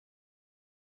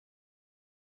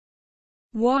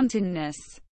wantonness,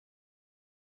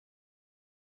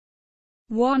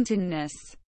 wantonness,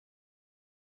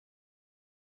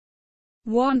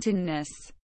 wantonness.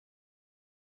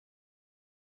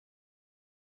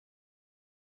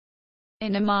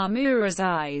 In Imamura's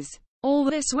eyes, all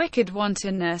this wicked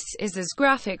wantonness is as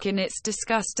graphic in its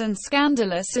disgust and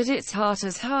scandalous at its heart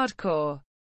as hardcore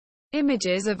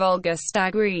images of vulgar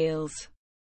stag reels.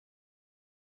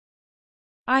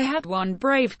 I had one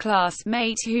brave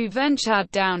classmate who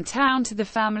ventured downtown to the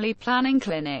family planning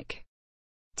clinic,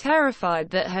 terrified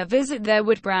that her visit there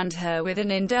would brand her with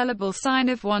an indelible sign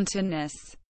of wantonness.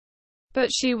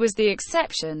 But she was the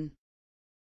exception.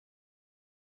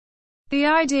 The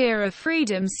idea of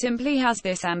freedom simply has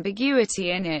this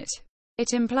ambiguity in it.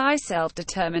 It implies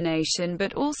self-determination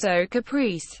but also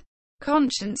caprice,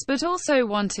 conscience but also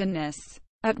wantonness,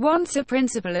 at once a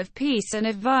principle of peace and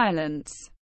of violence,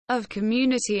 of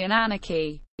community and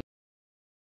anarchy.